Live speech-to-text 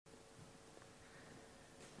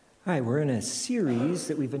Hi, we're in a series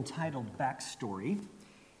that we've entitled Backstory,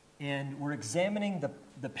 and we're examining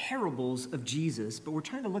the parables of Jesus, but we're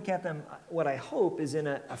trying to look at them, what I hope is in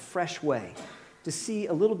a fresh way, to see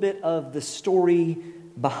a little bit of the story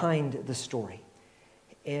behind the story.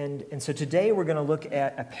 And so today we're going to look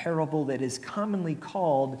at a parable that is commonly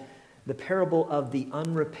called the parable of the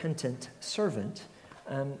unrepentant servant,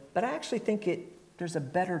 but I actually think there's a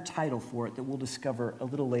better title for it that we'll discover a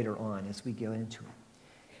little later on as we go into it.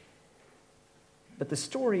 But the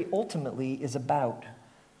story ultimately is about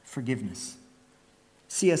forgiveness.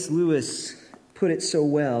 C.S. Lewis put it so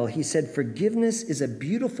well. He said, "Forgiveness is a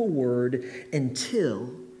beautiful word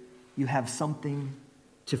until you have something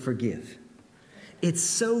to forgive. It's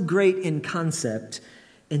so great in concept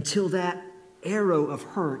until that arrow of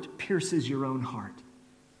hurt pierces your own heart.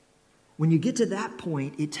 When you get to that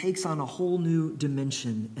point, it takes on a whole new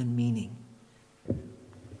dimension and meaning." I'm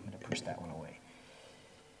going to push that one away.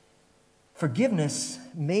 Forgiveness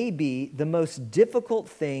may be the most difficult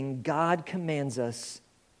thing God commands us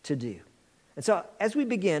to do. And so as we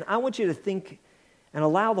begin, I want you to think and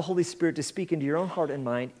allow the Holy Spirit to speak into your own heart and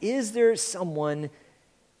mind. Is there someone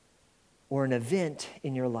or an event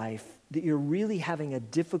in your life that you're really having a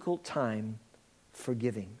difficult time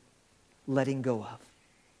forgiving, letting go of?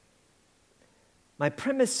 My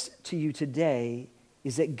premise to you today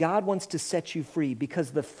is that God wants to set you free because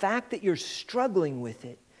the fact that you're struggling with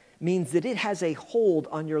it means that it has a hold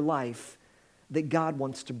on your life that God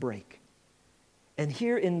wants to break. And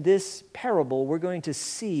here in this parable, we're going to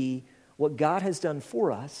see what God has done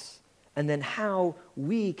for us and then how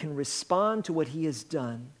we can respond to what He has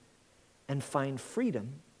done and find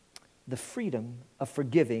freedom, the freedom of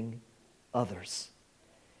forgiving others.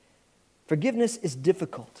 Forgiveness is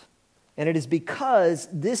difficult, and it is because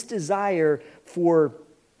this desire for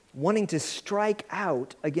wanting to strike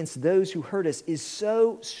out against those who hurt us is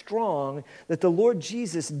so strong that the Lord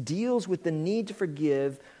Jesus deals with the need to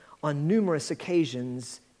forgive on numerous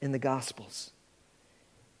occasions in the Gospels.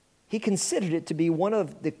 He considered it to be one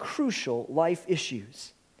of the crucial life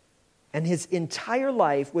issues, and His entire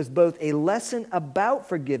life was both a lesson about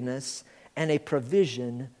forgiveness and a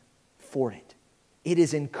provision for it. It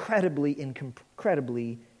is incredibly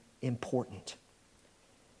important.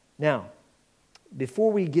 Now,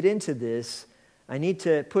 before we get into this, I need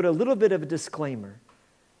to put a little bit of a disclaimer.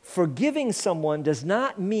 Forgiving someone does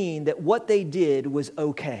not mean that what they did was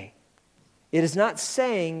okay. It is not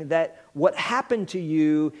saying that what happened to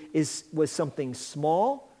you was something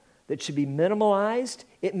small that should be minimalized.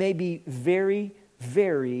 It may be very,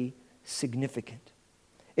 very significant.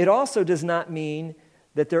 It also does not mean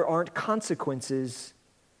that there aren't consequences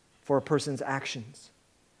for a person's actions.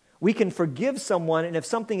 We can forgive someone, and if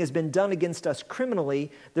something has been done against us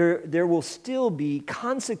criminally, there will still be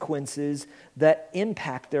consequences that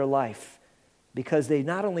impact their life because they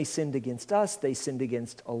not only sinned against us, they sinned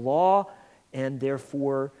against a law, and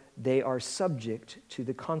therefore they are subject to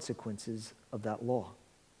the consequences of that law.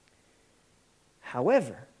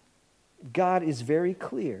 However, God is very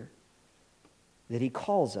clear that He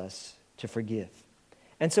calls us to forgive.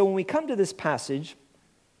 And so when we come to this passage,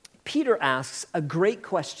 Peter asks a great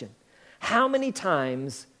question. How many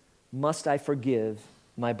times must I forgive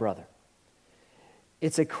my brother?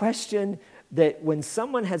 It's a question that when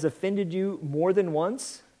someone has offended you more than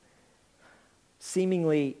once,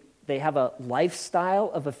 seemingly they have a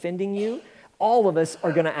lifestyle of offending you, all of us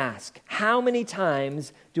are going to ask, how many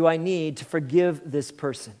times do I need to forgive this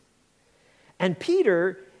person? And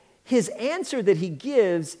Peter, his answer that he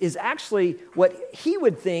gives is actually what he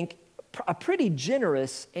would think a pretty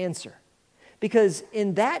generous answer. Because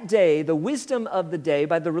in that day, the wisdom of the day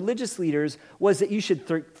by the religious leaders was that you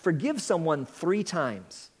should forgive someone 3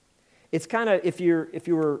 times. It's kind of, if you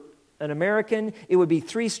were an American, it would be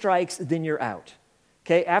 3 strikes, then you're out.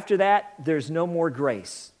 Okay, after that, there's no more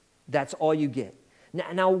grace. That's all you get.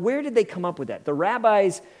 Now, where did they come up with that? The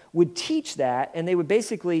rabbis would teach that, and they would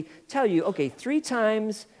basically tell you, okay, 3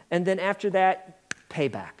 times, and then after that,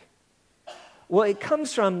 payback. Well, it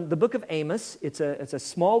comes from the book of Amos. It's a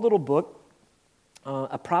small little book,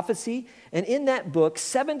 a prophecy. And in that book,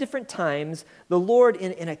 7 different times, the Lord,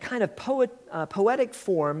 in a kind of poetic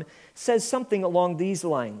form, says something along these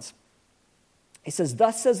lines. He says,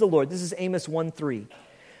 "Thus says the Lord," this is Amos 1:3,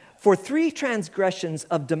 "For 3 transgressions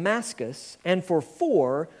of Damascus, and for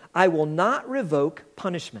 4, I will not revoke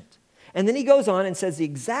punishment." And then he goes on and says the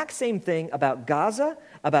exact same thing about Gaza,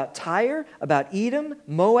 about Tyre, about Edom,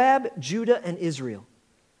 Moab, Judah, and Israel.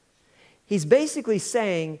 He's basically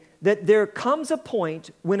saying that there comes a point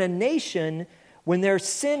when a nation, when their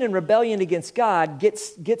sin and rebellion against God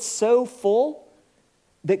gets so full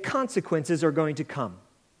that consequences are going to come.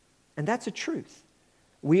 And that's a truth.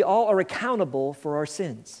 We all are accountable for our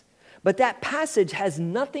sins. But that passage has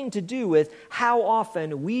nothing to do with how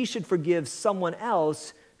often we should forgive someone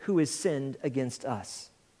else who has sinned against us.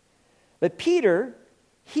 But Peter,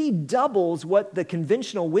 he doubles what the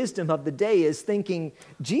conventional wisdom of the day is, thinking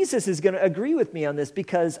Jesus is going to agree with me on this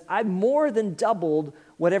because I've more than doubled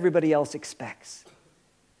what everybody else expects.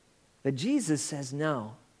 But Jesus says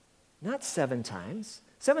no, not 7 times.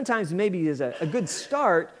 7 times maybe is a good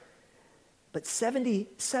start, but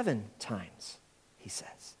 77 times, he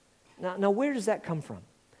says. Now, where does that come from?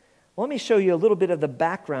 Well, let me show you a little bit of the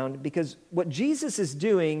background, because what Jesus is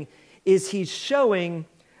doing is he's showing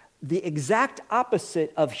the exact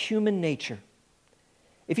opposite of human nature.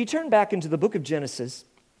 If you turn back into the book of Genesis,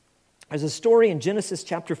 there's a story in Genesis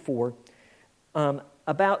chapter 4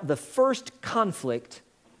 about the first conflict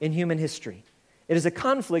in human history. It is a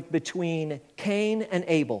conflict between Cain and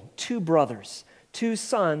Abel, 2 brothers, 2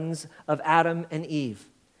 sons of Adam and Eve.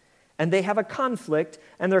 And they have a conflict,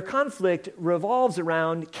 and their conflict revolves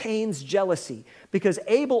around Cain's jealousy, because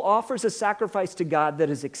Abel offers a sacrifice to God that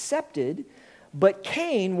is accepted, but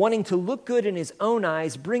Cain, wanting to look good in his own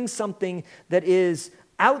eyes, brings something that is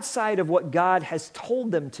outside of what God has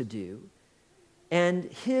told them to do, and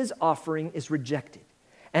his offering is rejected.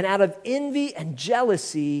 And out of envy and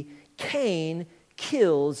jealousy, Cain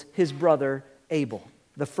kills his brother Abel,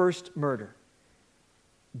 the first murder.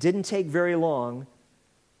 Didn't take very long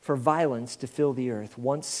for violence to fill the earth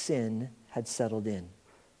once sin had settled in.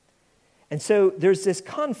 And so there's this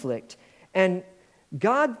conflict, and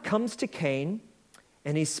God comes to Cain,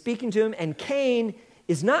 and he's speaking to him, and Cain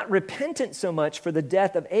is not repentant so much for the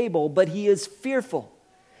death of Abel, but he is fearful.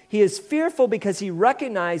 He is fearful because he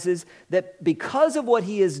recognizes that because of what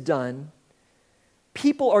he has done,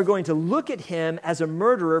 people are going to look at him as a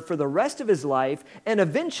murderer for the rest of his life, and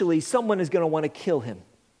eventually someone is going to want to kill him.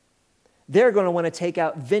 They're going to want to take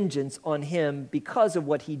out vengeance on him because of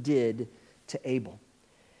what he did to Abel.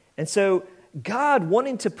 And so God,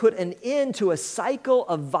 wanting to put an end to a cycle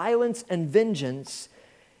of violence and vengeance,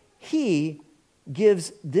 he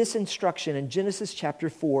gives this instruction in Genesis chapter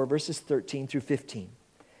 4, verses 13 through 15.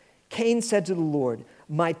 Cain said to the Lord,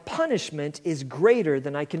 "My punishment is greater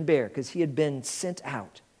than I can bear," because he had been sent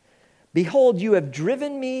out. "Behold, you have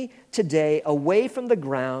driven me today away from the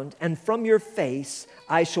ground, and from your face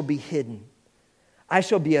I shall be hidden. I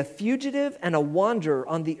shall be a fugitive and a wanderer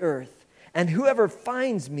on the earth, and whoever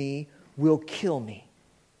finds me will kill me."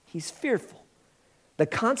 He's fearful. The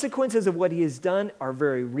consequences of what he has done are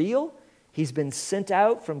very real. He's been sent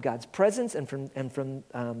out from God's presence and from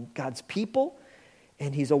God's people,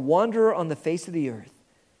 and he's a wanderer on the face of the earth.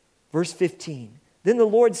 Verse 15, "Then the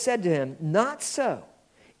Lord said to him, 'Not so.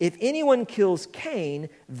 If anyone kills Cain,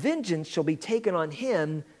 vengeance shall be taken on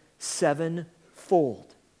him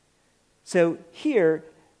 7-fold. So here,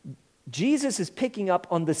 Jesus is picking up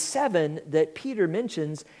on the 7 that Peter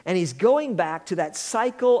mentions, and he's going back to that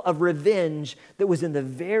cycle of revenge that was in the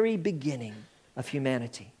very beginning of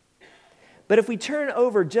humanity. But if we turn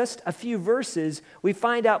over just a few verses, we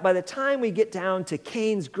find out by the time we get down to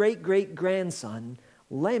Cain's great-great-grandson,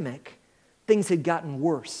 Lamech, things had gotten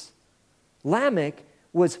worse. Lamech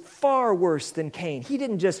was far worse than Cain. He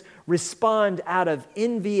didn't just respond out of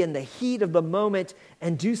envy and the heat of the moment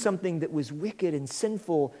and do something that was wicked and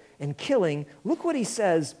sinful and killing. Look what he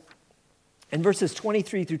says in verses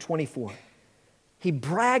 23 through 24. He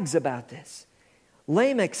brags about this.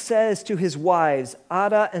 Lamech says to his wives,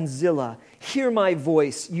 Adah and Zillah, "Hear my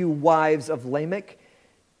voice, you wives of Lamech."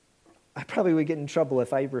 I probably would get in trouble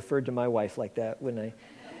if I referred to my wife like that, wouldn't I?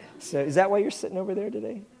 So is that why you're sitting over there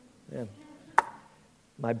today? Yeah.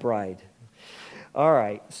 My bride. All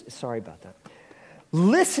right, sorry about that.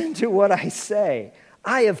 "Listen to what I say.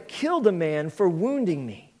 I have killed a man for wounding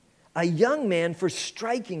me, a young man for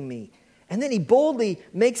striking me." And then he boldly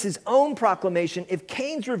makes his own proclamation. If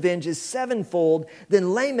Cain's revenge is 7-fold,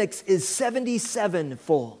 then Lamech's is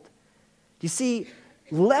 77-fold. You see,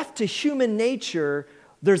 left to human nature,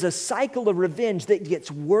 there's a cycle of revenge that gets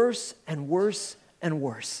worse and worse and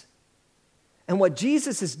worse. And what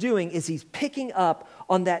Jesus is doing is he's picking up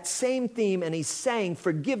on that same theme, and he's saying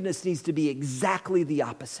forgiveness needs to be exactly the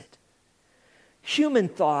opposite. Human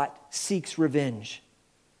thought seeks revenge,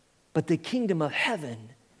 but the kingdom of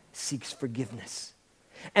heaven seeks forgiveness.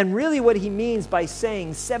 And really what he means by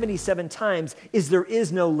saying 77 times is there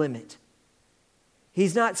is no limit.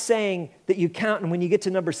 He's not saying that you count and when you get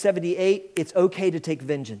to number 78, it's okay to take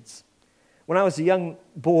vengeance. When I was a young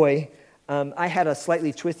boy, I had a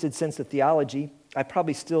slightly twisted sense of theology. I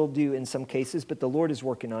probably still do in some cases, but the Lord is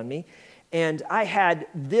working on me. And I had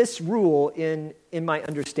this rule in my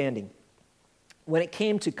understanding. when it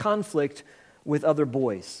came to conflict with other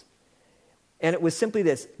boys. And it was simply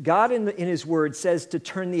this: God in his word says to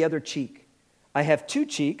turn the other cheek. I have two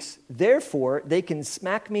cheeks, therefore they can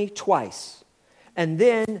smack me twice, and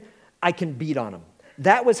then I can beat on them.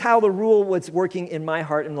 That was how the rule was working in my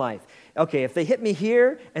heart and life. Okay, if they hit me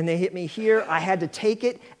here and they hit me here, I had to take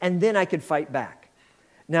it, and then I could fight back.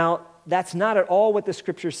 Now, that's not at all what the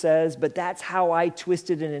scripture says, but that's how I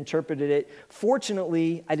twisted and interpreted it.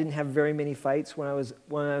 Fortunately, I didn't have very many fights when I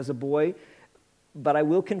was a boy, but I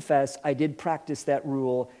will confess I did practice that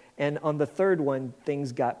rule, and on the third one,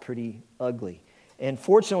 things got pretty ugly. And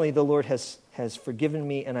fortunately, the Lord has forgiven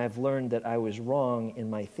me, and I've learned that I was wrong in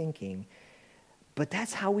my thinking. But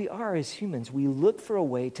that's how we are as humans. We look for a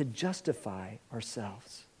way to justify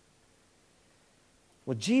ourselves.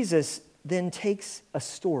 Well, Jesus then takes a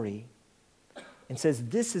story and says,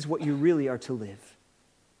 this is what you really are to live.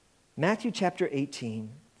 Matthew chapter 18,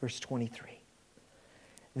 verse 23.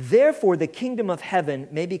 Therefore, the kingdom of heaven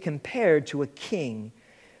may be compared to a king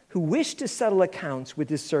who wished to settle accounts with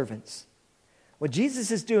his servants. What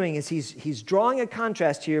Jesus is doing is he's drawing a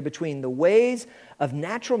contrast here between the ways of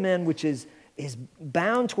natural men, which is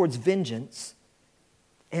bound towards vengeance,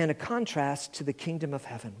 and a contrast to the kingdom of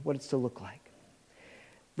heaven, what it's to look like.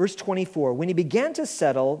 Verse 24, when he began to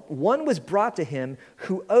settle, one was brought to him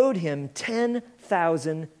who owed him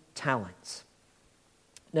 10,000 talents.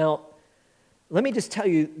 Now, let me just tell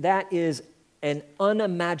you, that is an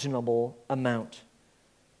unimaginable amount.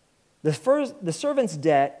 The servant's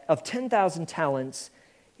debt of 10,000 talents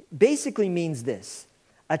basically means this: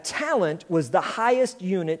 a talent was the highest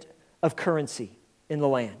unit of currency in the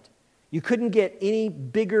land. You couldn't get any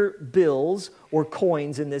bigger bills or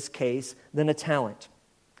coins in this case than a talent.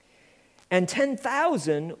 And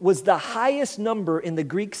 10,000 was the highest number in the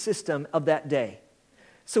Greek system of that day.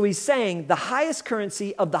 So he's saying the highest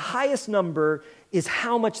currency of the highest number is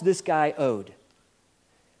how much this guy owed.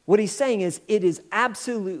 What he's saying is it is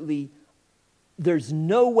absolutely, there's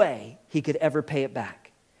no way he could ever pay it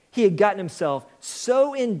back. He had gotten himself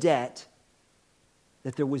so in debt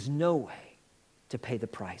that there was no way to pay the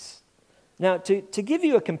price. Now, to give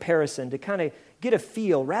you a comparison, to kind of get a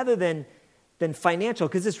feel, rather than financial,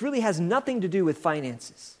 because this really has nothing to do with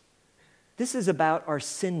finances. This is about our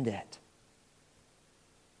sin debt.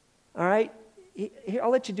 All right? Here, I'll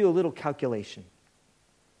let you do a little calculation.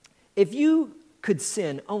 If you could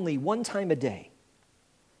sin only one time a day,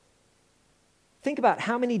 think about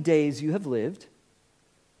how many days you have lived.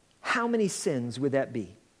 How many sins would that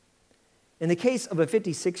be? In the case of a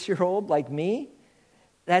 56-year-old like me,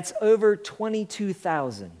 that's over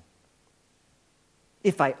 22,000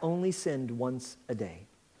 if I only sinned once a day.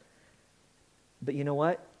 But you know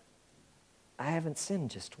what? I haven't sinned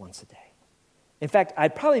just once a day. In fact,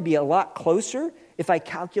 I'd probably be a lot closer if I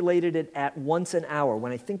calculated it at once an hour.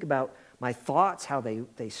 When I think about my thoughts, how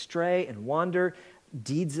they stray and wander,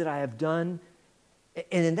 deeds that I have done.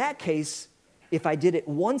 And in that case, if I did it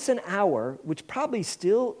once an hour, which probably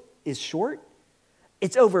still is short,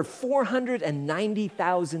 it's over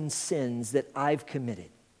 490,000 sins that I've committed.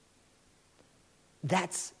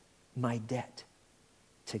 That's my debt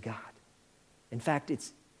to God. In fact,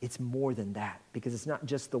 it's more than that, because it's not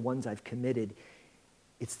just the ones I've committed.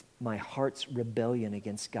 It's my heart's rebellion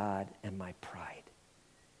against God and my pride.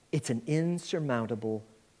 It's an insurmountable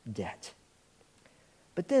debt.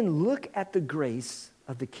 But then look at the grace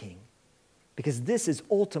of the King, because this is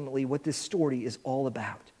ultimately what this story is all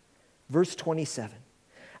about. Verse 27.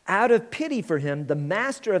 Out of pity for him, the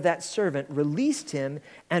master of that servant released him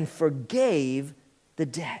and forgave the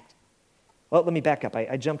debt. Well, let me back up.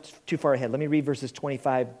 I jumped too far ahead. Let me read verses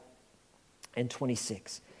 25 and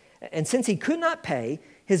 26. And since he could not pay,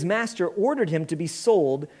 his master ordered him to be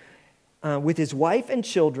sold with his wife and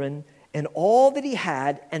children and all that he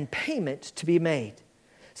had, and payment to be made.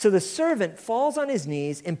 So the servant falls on his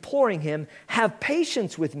knees, imploring him, have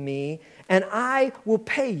patience with me, and I will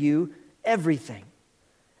pay you everything.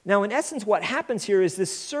 Now, in essence, what happens here is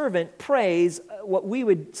this servant prays what we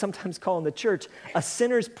would sometimes call in the church a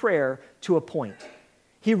sinner's prayer to a point.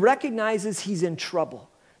 He recognizes he's in trouble.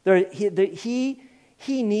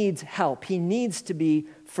 He needs help. He needs to be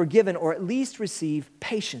forgiven, or at least receive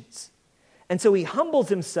patience. And so he humbles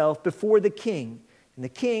himself before the king. And the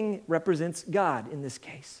king represents God in this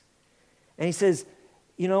case. And he says,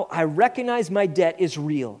 I recognize my debt is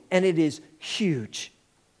real, and it is huge.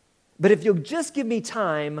 But if you'll just give me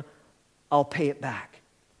time, I'll pay it back.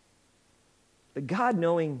 But God,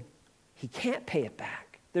 knowing he can't pay it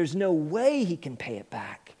back, there's no way he can pay it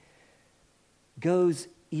back, goes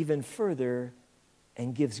even further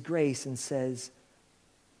and gives grace and says,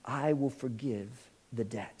 I will forgive the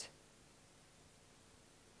debt.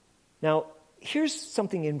 Now, here's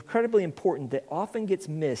something incredibly important that often gets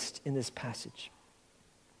missed in this passage.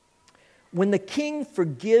 When the king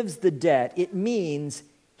forgives the debt, it means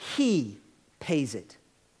he pays it.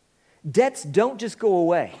 Debts don't just go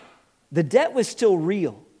away. The debt was still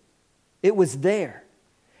real. It was there.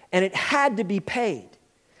 And it had to be paid.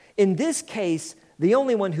 In this case, the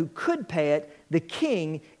only one who could pay it, the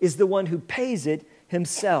king, is the one who pays it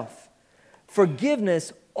himself.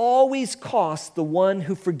 Forgiveness always costs the one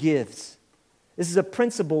who forgives. This is a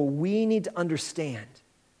principle we need to understand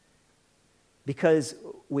because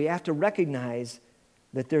we have to recognize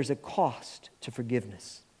that there's a cost to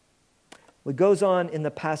forgiveness. It goes on in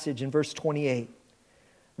the passage in verse 28.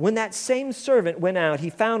 When that same servant went out, he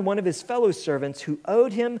found one of his fellow servants who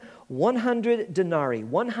owed him 100 denarii,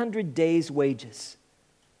 100 days' wages.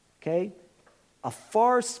 Okay? A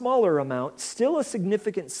far smaller amount, still a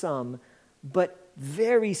significant sum, but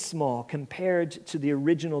very small compared to the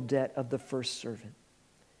original debt of the first servant.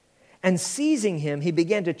 And seizing him, he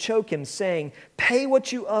began to choke him, saying, "Pay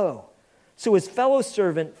what you owe." So his fellow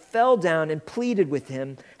servant fell down and pleaded with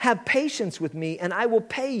him, "Have patience with me, and I will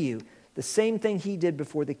pay you." The same thing he did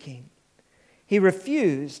before the king. He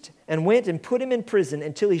refused and went and put him in prison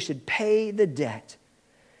until he should pay the debt.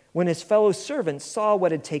 When his fellow servants saw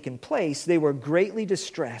what had taken place, they were greatly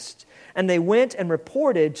distressed, and they went and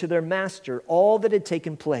reported to their master all that had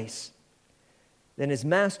taken place. Then his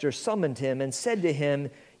master summoned him and said to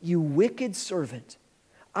him, "You wicked servant,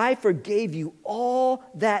 I forgave you all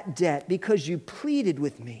that debt because you pleaded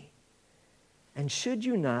with me. And should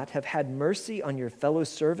you not have had mercy on your fellow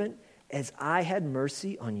servant as I had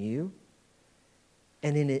mercy on you?"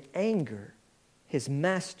 And in anger, his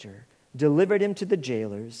master delivered him to the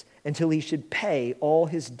jailers until he should pay all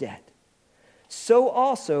his debt. So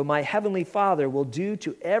also my heavenly Father will do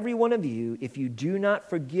to every one of you if you do not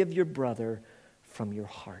forgive your brother from your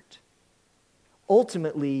heart.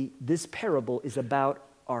 Ultimately, this parable is about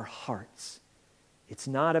our hearts. It's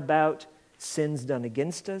not about sins done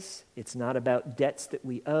against us. It's not about debts that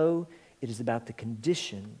we owe. It is about the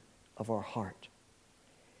condition of our heart.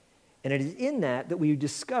 And it is in that we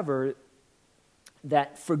discover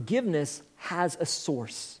that forgiveness has a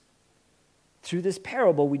source. Through this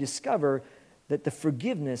parable, we discover that the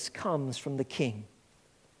forgiveness comes from the king.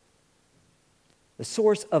 The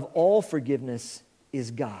source of all forgiveness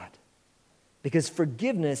is God, because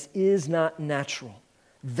forgiveness is not natural.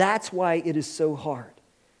 That's why it is so hard.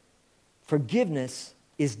 Forgiveness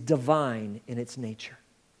is divine in its nature.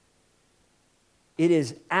 It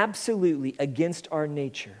is absolutely against our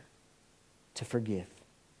nature to forgive.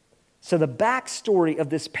 So the backstory of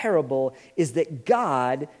this parable is that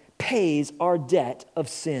God pays our debt of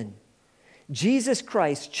sin. Jesus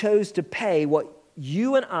Christ chose to pay what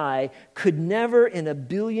you and I could never in a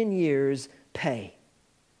billion years pay.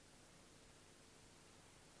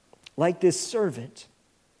 Like this servant,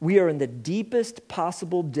 we are in the deepest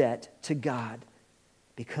possible debt to God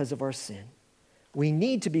because of our sin. We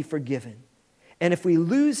need to be forgiven. And if we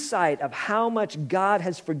lose sight of how much God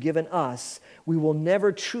has forgiven us, we will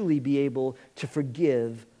never truly be able to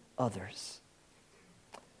forgive others.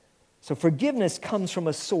 So forgiveness comes from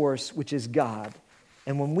a source, which is God.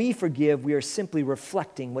 And when we forgive, we are simply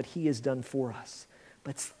reflecting what He has done for us.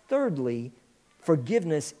 But thirdly,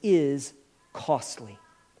 forgiveness is costly.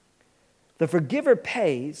 The forgiver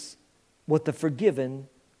pays what the forgiven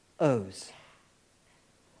owes.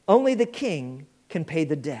 Only the king can pay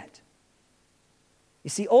the debt. You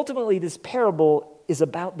see, ultimately, this parable is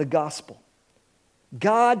about the gospel.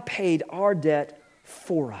 God paid our debt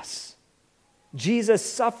for us. Jesus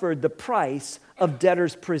suffered the price of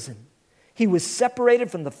debtor's prison. He was separated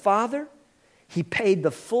from the Father. He paid the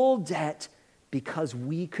full debt because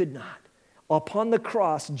we could not. Upon the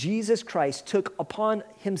cross, Jesus Christ took upon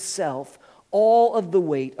Himself all of the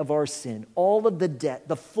weight of our sin, all of the debt,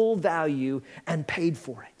 the full value, and paid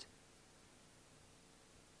for it.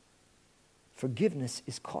 Forgiveness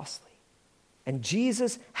is costly. And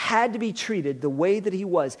Jesus had to be treated the way that He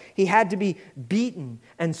was. He had to be beaten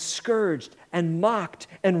and scourged and mocked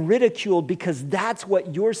and ridiculed because that's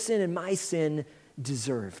what your sin and my sin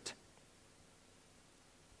deserved.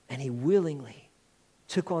 And He willingly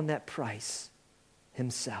took on that price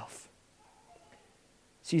Himself.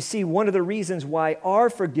 So you see, one of the reasons why our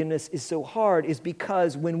forgiveness is so hard is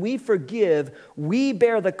because when we forgive, we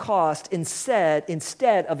bear the cost instead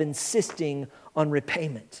of insisting on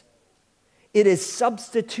repayment. It is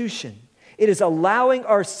substitution. It is allowing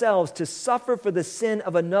ourselves to suffer for the sin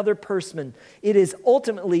of another person. It is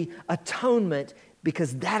ultimately atonement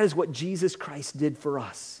because that is what Jesus Christ did for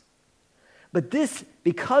us. But this,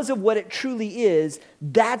 because of what it truly is,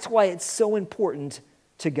 that's why it's so important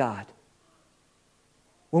to God.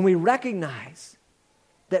 When we recognize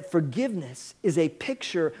that forgiveness is a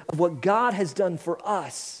picture of what God has done for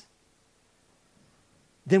us,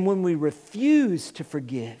 then when we refuse to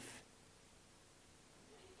forgive,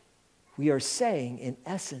 we are saying, in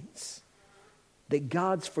essence, that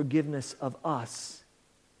God's forgiveness of us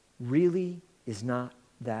really is not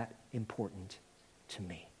that important to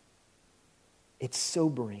me. It's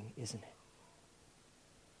sobering, isn't it?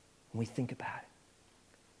 When we think about it.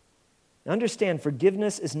 Now understand,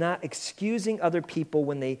 forgiveness is not excusing other people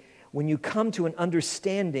when you come to an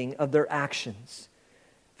understanding of their actions.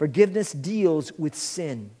 Forgiveness deals with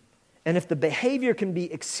sin. And if the behavior can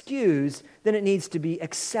be excused, then it needs to be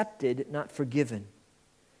accepted, not forgiven.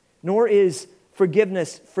 Nor is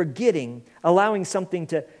forgiveness forgetting, allowing something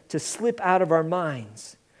to slip out of our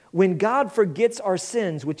minds. When God forgets our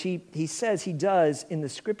sins, which he says he does in the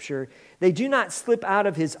Scripture, they do not slip out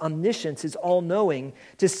of his omniscience, his all-knowing.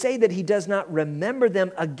 To say that he does not remember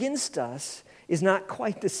them against us is not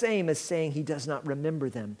quite the same as saying he does not remember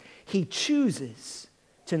them. He chooses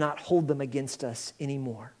to not hold them against us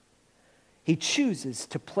anymore. He chooses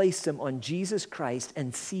to place them on Jesus Christ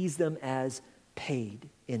and sees them as paid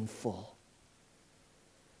in full.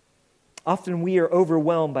 Often we are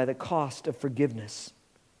overwhelmed by the cost of forgiveness.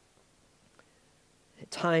 At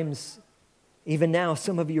times, even now,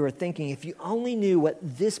 some of you are thinking, if you only knew what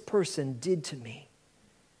this person did to me.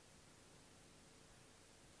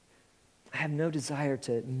 I have no desire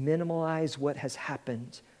to minimize what has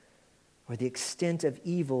happened or the extent of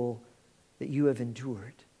evil that you have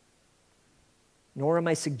endured. Nor am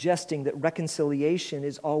I suggesting that reconciliation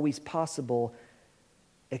is always possible,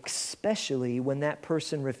 especially when that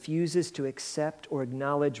person refuses to accept or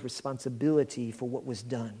acknowledge responsibility for what was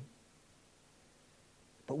done.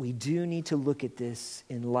 But we do need to look at this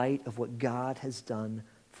in light of what God has done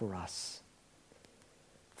for us.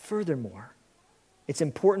 Furthermore, it's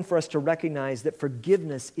important for us to recognize that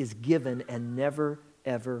forgiveness is given and never,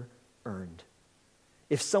 ever earned.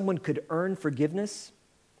 If someone could earn forgiveness,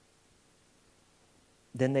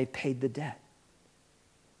 then they paid the debt.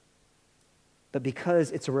 But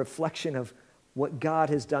because it's a reflection of what God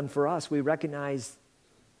has done for us, we recognize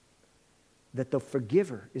that the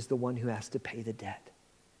forgiver is the one who has to pay the debt.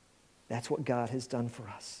 That's what God has done for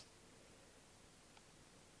us.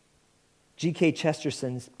 G.K.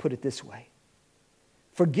 Chesterton put it this way: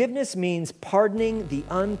 forgiveness means pardoning the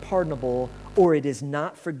unpardonable, or it is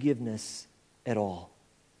not forgiveness at all.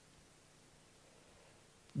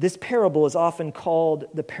 This parable is often called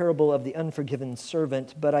the parable of the unforgiven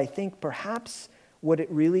servant, but I think perhaps what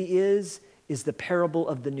it really is the parable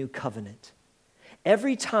of the new covenant.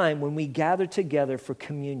 Every time when we gather together for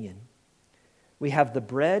communion, we have the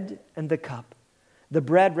bread and the cup. The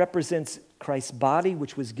bread represents Christ's body,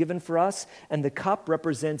 which was given for us, and the cup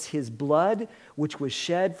represents his blood, which was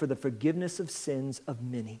shed for the forgiveness of sins of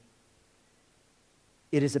many.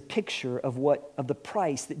 It is a picture of the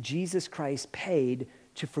price that Jesus Christ paid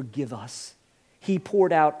to forgive us. He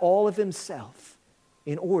poured out all of himself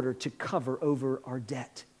in order to cover over our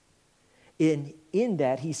debt. In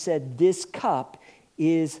that, he said, "This cup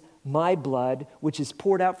is my blood, which is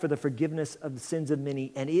poured out for the forgiveness of the sins of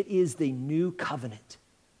many, and it is the new covenant."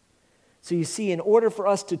 So you see, in order for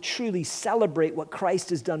us to truly celebrate what Christ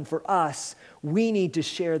has done for us, we need to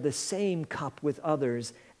share the same cup with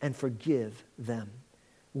others and forgive them.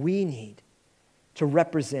 We need to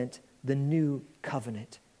represent the new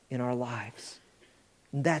covenant in our lives.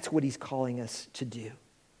 And that's what he's calling us to do.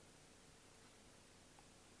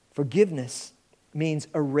 Forgiveness means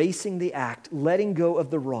erasing the act, letting go of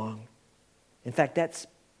the wrong. In fact, that's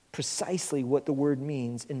precisely what the word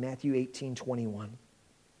means in Matthew 18:21.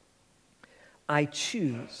 I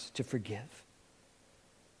choose to forgive.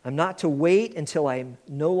 I'm not to wait until I'm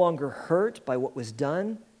no longer hurt by what was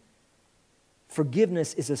done.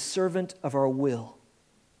 Forgiveness is a servant of our will.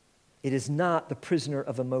 It is not the prisoner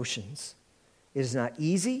of emotions. It is not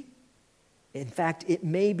easy. In fact, it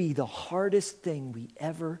may be the hardest thing we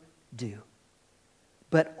ever do.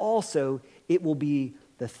 But also, it will be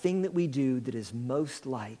the thing that we do that is most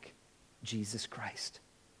like Jesus Christ.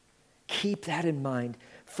 Keep that in mind.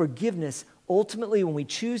 Forgiveness, ultimately, when we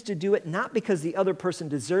choose to do it, not because the other person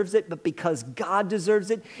deserves it, but because God deserves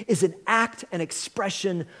it, is an act, an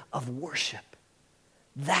expression of worship.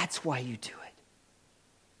 That's why you do it.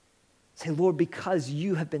 Say, Lord, because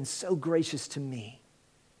you have been so gracious to me,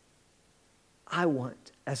 I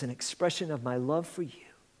want, as an expression of my love for you,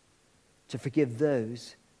 to forgive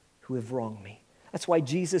those who have wronged me. That's why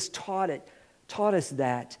Jesus taught us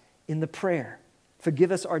that in the prayer.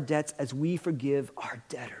 Forgive us our debts as we forgive our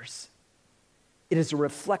debtors. It is a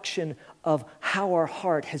reflection of how our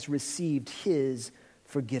heart has received his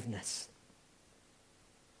forgiveness.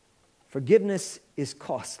 Forgiveness is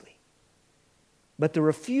costly, but the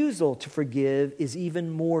refusal to forgive is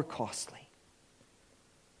even more costly.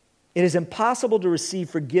 It is impossible to receive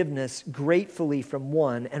forgiveness gratefully from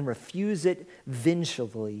one and refuse it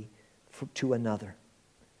vengefully to another.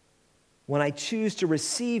 When I choose to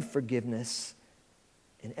receive forgiveness,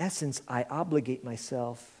 in essence, I obligate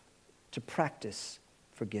myself to practice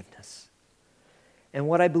forgiveness. And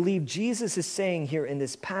what I believe Jesus is saying here in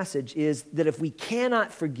this passage is that if we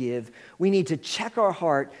cannot forgive, we need to check our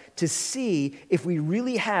heart to see if we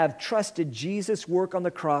really have trusted Jesus' work on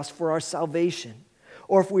the cross for our salvation,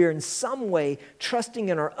 or if we are in some way trusting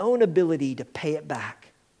in our own ability to pay it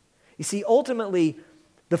back. You see, ultimately,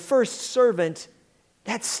 the first servant,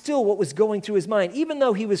 that's still what was going through his mind. Even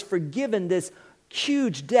though he was forgiven this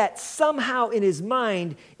huge debt, somehow in his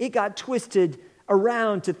mind, it got twisted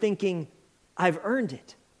around to thinking, I've earned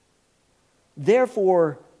it.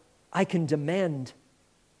 Therefore, I can demand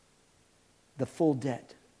the full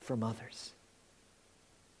debt from others.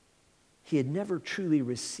 He had never truly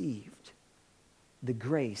received the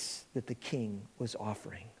grace that the king was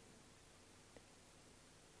offering.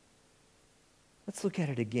 Let's look at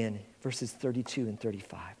it again, verses 32 and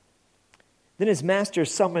 35. Then his master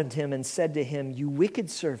summoned him and said to him, "You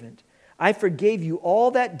wicked servant, I forgave you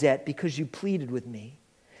all that debt because you pleaded with me.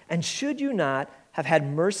 And should you not have had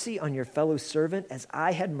mercy on your fellow servant as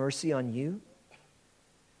I had mercy on you?"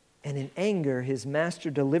 And in anger, his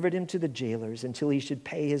master delivered him to the jailers until he should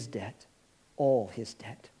pay his debt, all his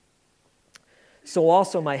debt. So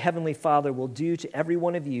also my heavenly Father will do to every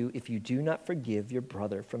one of you if you do not forgive your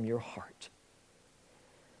brother from your heart.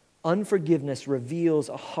 Unforgiveness reveals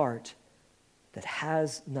a heart that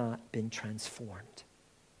has not been transformed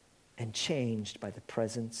and changed by the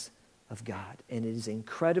presence of God. And it is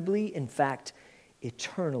incredibly, in fact,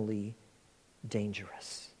 eternally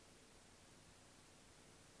dangerous.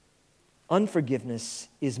 Unforgiveness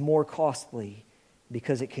is more costly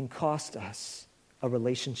because it can cost us a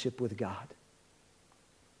relationship with God.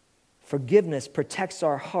 Forgiveness protects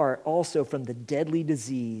our heart also from the deadly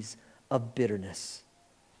disease of bitterness.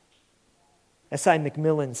 S.I.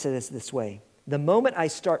 McMillan says this way: "The moment I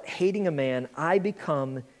start hating a man, I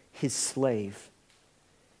become his slave.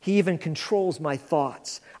 He even controls my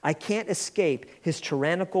thoughts. I can't escape his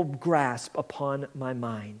tyrannical grasp upon my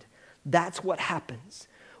mind." That's what happens.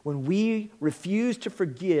 When we refuse to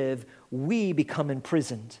forgive, we become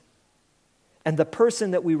imprisoned. And the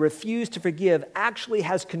person that we refuse to forgive actually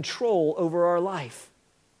has control over our life.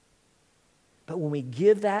 But when we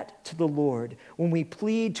give that to the Lord, when we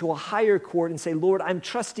plead to a higher court and say, "Lord, I'm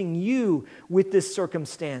trusting you with this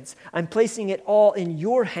circumstance. I'm placing it all in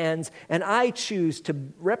your hands, and I choose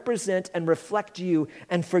to represent and reflect you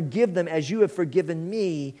and forgive them as you have forgiven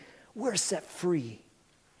me," we're set free.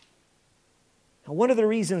 Now, one of the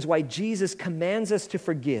reasons why Jesus commands us to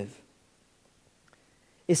forgive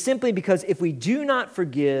is simply because if we do not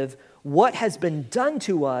forgive what has been done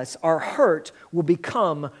to us, our hurt will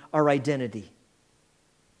become our identity.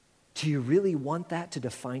 Do you really want that to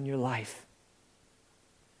define your life?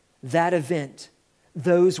 That event,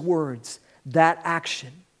 those words, that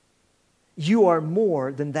action. You are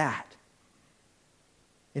more than that.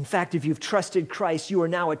 In fact, if you've trusted Christ, you are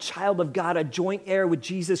now a child of God, a joint heir with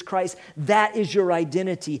Jesus Christ. That is your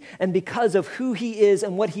identity. And because of who he is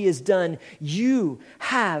and what he has done, you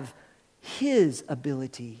have his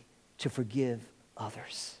ability to forgive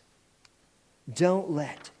others. Don't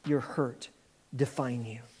let your hurt define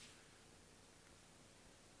you.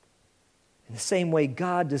 In the same way,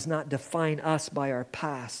 God does not define us by our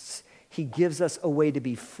pasts. He gives us a way to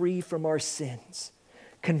be free from our sins.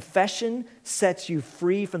 Confession sets you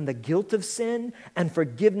free from the guilt of sin, and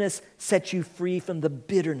forgiveness sets you free from the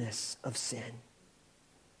bitterness of sin.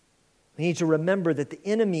 We need to remember that the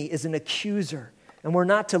enemy is an accuser, and we're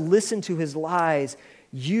not to listen to his lies.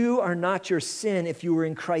 You are not your sin if you are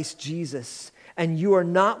in Christ Jesus, and you are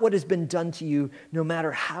not what has been done to you, no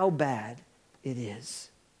matter how bad it is.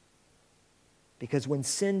 Because when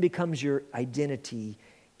sin becomes your identity,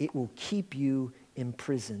 it will keep you in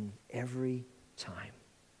prison every time.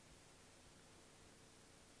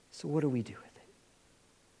 So what do we do with it?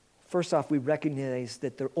 First off, we recognize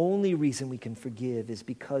that the only reason we can forgive is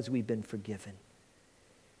because we've been forgiven.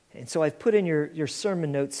 And so I've put in your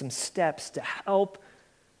sermon notes some steps to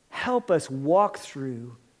help us walk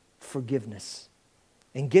through forgiveness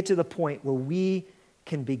and get to the point where we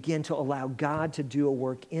can begin to allow God to do a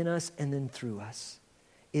work in us and then through us.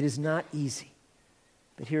 It is not easy,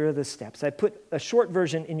 But here are the steps. I put a short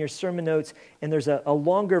version in your sermon notes, and there's a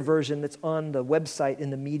longer version that's on the website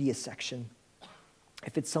in the media section,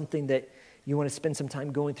 if it's something that you want to spend some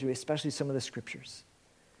time going through, especially some of the scriptures.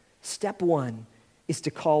 Step one is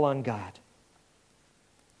to call on God.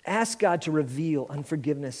 Ask God to reveal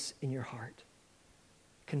unforgiveness in your heart.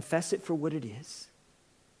 Confess it for what it is,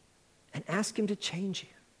 and ask Him to change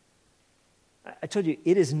you. I told you,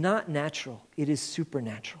 it is not natural, it is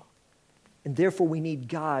supernatural. And therefore, we need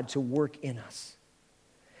God to work in us.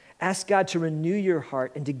 Ask God to renew your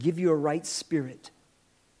heart and to give you a right spirit.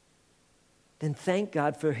 Then thank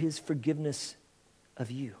God for His forgiveness of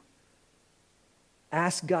you.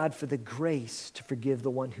 Ask God for the grace to forgive the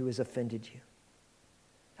one who has offended you.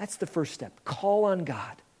 That's the first step. Call on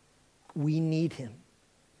God. We need Him.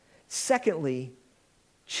 Secondly,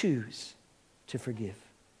 choose to forgive.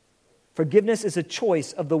 Forgiveness is a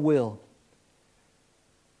choice of the will.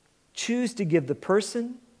 Choose to give the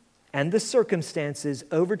person and the circumstances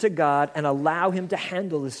over to God and allow Him to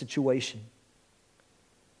handle the situation.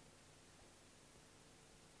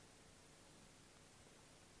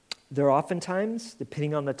 There are oftentimes,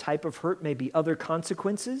 depending on the type of hurt, may be other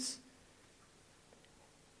consequences.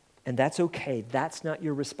 And that's okay. That's not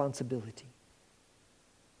your responsibility.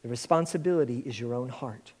 The responsibility is your own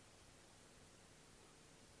heart.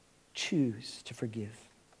 Choose to forgive.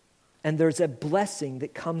 And there's a blessing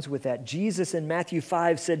that comes with that. Jesus in Matthew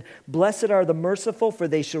 5 said, "Blessed are the merciful, for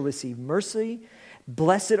they shall receive mercy.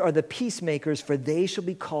 Blessed are the peacemakers, for they shall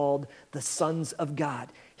be called the sons of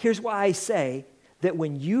God." Here's why I say that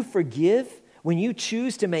when you forgive, when you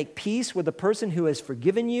choose to make peace with the person who has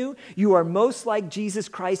forgiven you, you are most like Jesus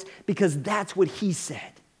Christ, because that's what He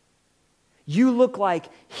said. You look like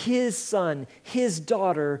His son, His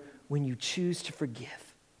daughter, when you choose to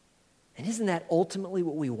forgive. And isn't that ultimately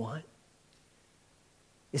what we want?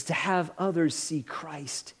 Is to have others see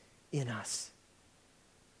Christ in us.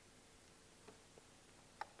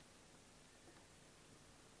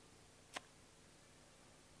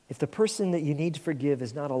 If the person that you need to forgive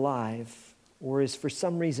is not alive or is for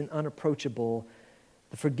some reason unapproachable,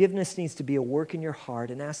 the forgiveness needs to be a work in your heart,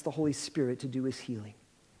 and ask the Holy Spirit to do His healing.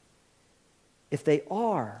 If they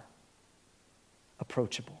are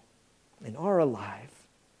approachable and are alive,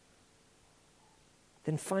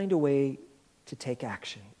 then find a way to take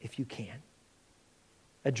action if you can.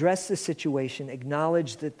 Address the situation,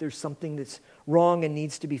 acknowledge that there's something that's wrong and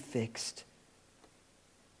needs to be fixed.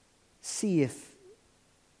 See if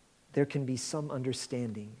there can be some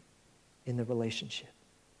understanding in the relationship.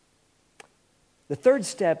 The third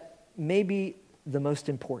step may be the most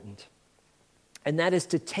important, and that is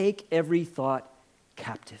to take every thought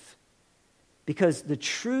captive. Because the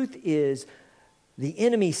truth is, the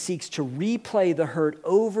enemy seeks to replay the hurt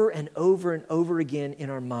over and over and over again in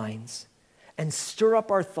our minds and stir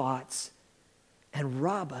up our thoughts and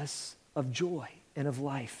rob us of joy and of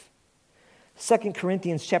life. 2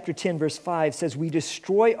 Corinthians chapter 10, verse 5 says, "We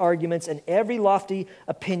destroy arguments and every lofty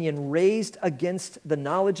opinion raised against the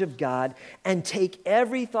knowledge of God, and take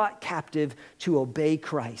every thought captive to obey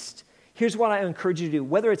Christ." Here's what I encourage you to do,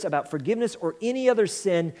 whether it's about forgiveness or any other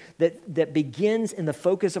sin that begins in the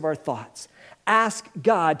focus of our thoughts. Ask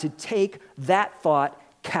God to take that thought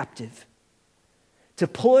captive, to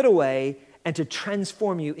pull it away and to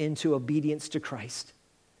transform you into obedience to Christ.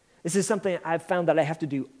 This is something I've found that I have to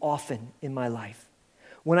do often in my life.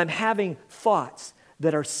 When I'm having thoughts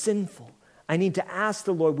that are sinful, I need to ask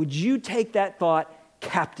the Lord, would you take that thought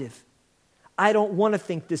captive? I don't want to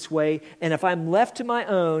think this way, and if I'm left to my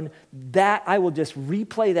own, that I will just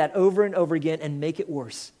replay that over and over again and make it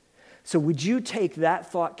worse. So would you take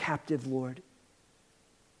that thought captive, Lord?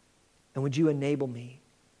 And would you enable me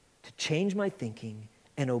to change my thinking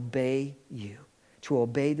and obey you, to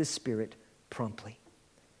obey the Spirit promptly?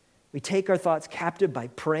 We take our thoughts captive by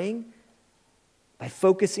praying, by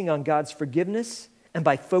focusing on God's forgiveness, and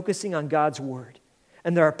by focusing on God's word.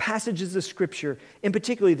 And there are passages of Scripture, in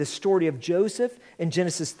particular the story of Joseph in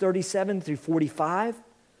Genesis 37 through 45,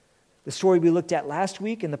 the story we looked at last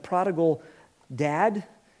week in the prodigal dad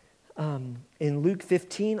in Luke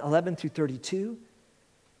 15, 11 through 32,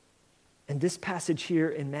 and this passage here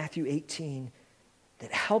in Matthew 18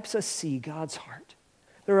 that helps us see God's heart.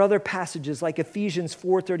 There are other passages like Ephesians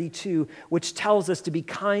 4:32, which tells us to be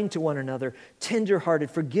kind to one another, tenderhearted,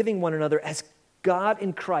 forgiving one another as God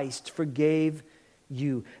in Christ forgave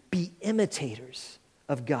you. Be imitators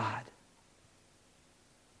of God.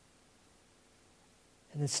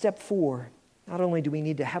 And then step 4, not only do we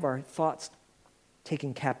need to have our thoughts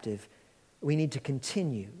taken captive, we need to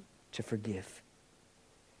continue to forgive.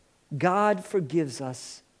 God forgives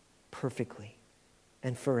us perfectly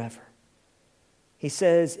and forever. He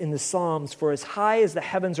says in the Psalms, "For as high as the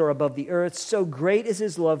heavens are above the earth, so great is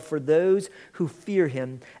his love for those who fear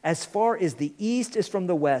him. As far as the east is from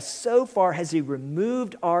the west, so far has he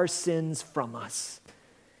removed our sins from us."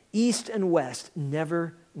 East and west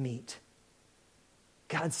never meet.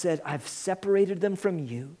 God said, "I've separated them from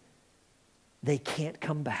you. They can't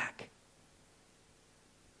come back."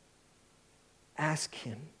 Ask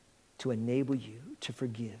him to enable you to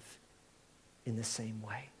forgive in the same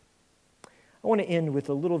way. I want to end with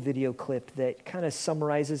a little video clip that kind of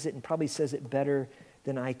summarizes it and probably says it better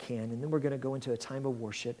than I can. And then we're going to go into a time of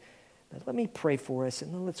worship. But let me pray for us,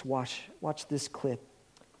 and then let's watch this clip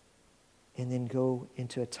and then go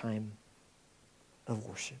into a time of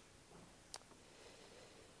worship.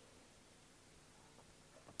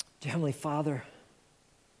 Dear Heavenly Father,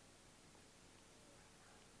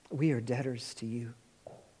 we are debtors to you.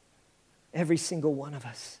 Every single one of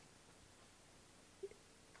us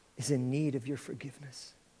is in need of your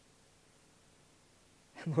forgiveness.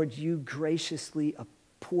 And Lord, you graciously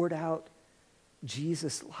poured out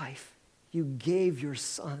Jesus' life. You gave your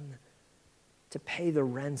Son to pay the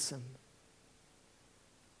ransom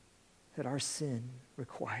that our sin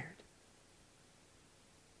required.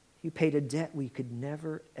 You paid a debt we could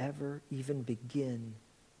never, ever even begin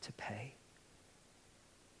to pay.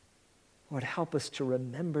 Lord, help us to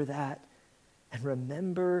remember that and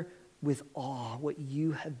remember with awe what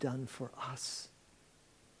you have done for us.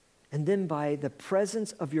 And then by the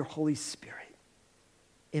presence of your Holy Spirit,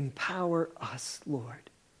 empower us, Lord,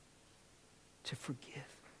 to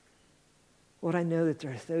forgive. Lord, I know that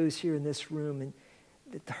there are those here in this room and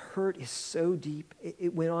that the hurt is so deep.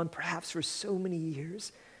 It went on perhaps for so many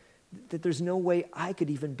years that there's no way I could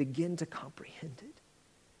even begin to comprehend it.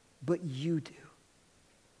 But you do.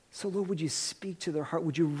 So Lord, would you speak to their heart?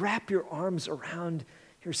 Would you wrap your arms around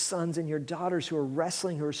your sons and your daughters who are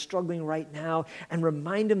wrestling, who are struggling right now, and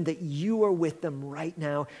remind them that you are with them right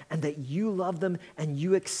now, and that you love them, and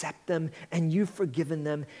you accept them, and you've forgiven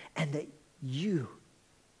them, and that you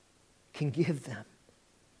can give them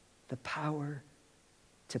the power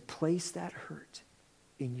to place that hurt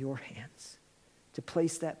in your hands, to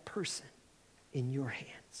place that person in your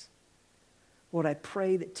hands. Lord, I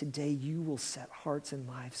pray that today you will set hearts and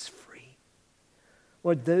lives free.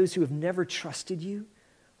 Lord, those who have never trusted you,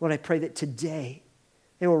 Lord, I pray that today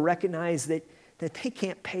they will recognize that they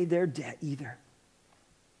can't pay their debt either.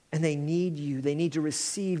 And they need you. They need to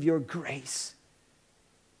receive your grace.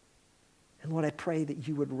 And Lord, I pray that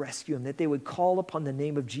you would rescue them, that they would call upon the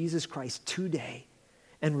name of Jesus Christ today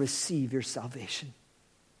and receive your salvation.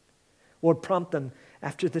 Lord, prompt them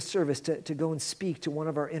after the service to go and speak to one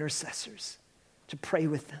of our intercessors, to pray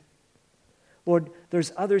with them. Lord,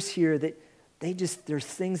 there's others here that there's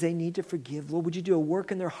things they need to forgive. Lord, would you do a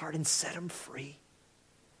work in their heart and set them free?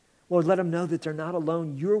 Lord, let them know that they're not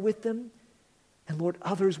alone. You're with them. And Lord,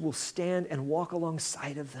 others will stand and walk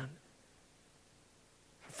alongside of them.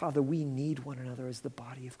 Father, we need one another as the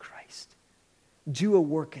body of Christ. Do a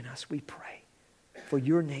work in us, we pray. For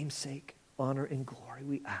your name's sake, honor and glory,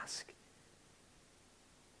 we ask.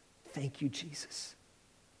 Thank you, Jesus,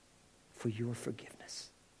 for your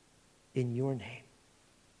forgiveness. In your name,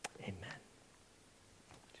 amen.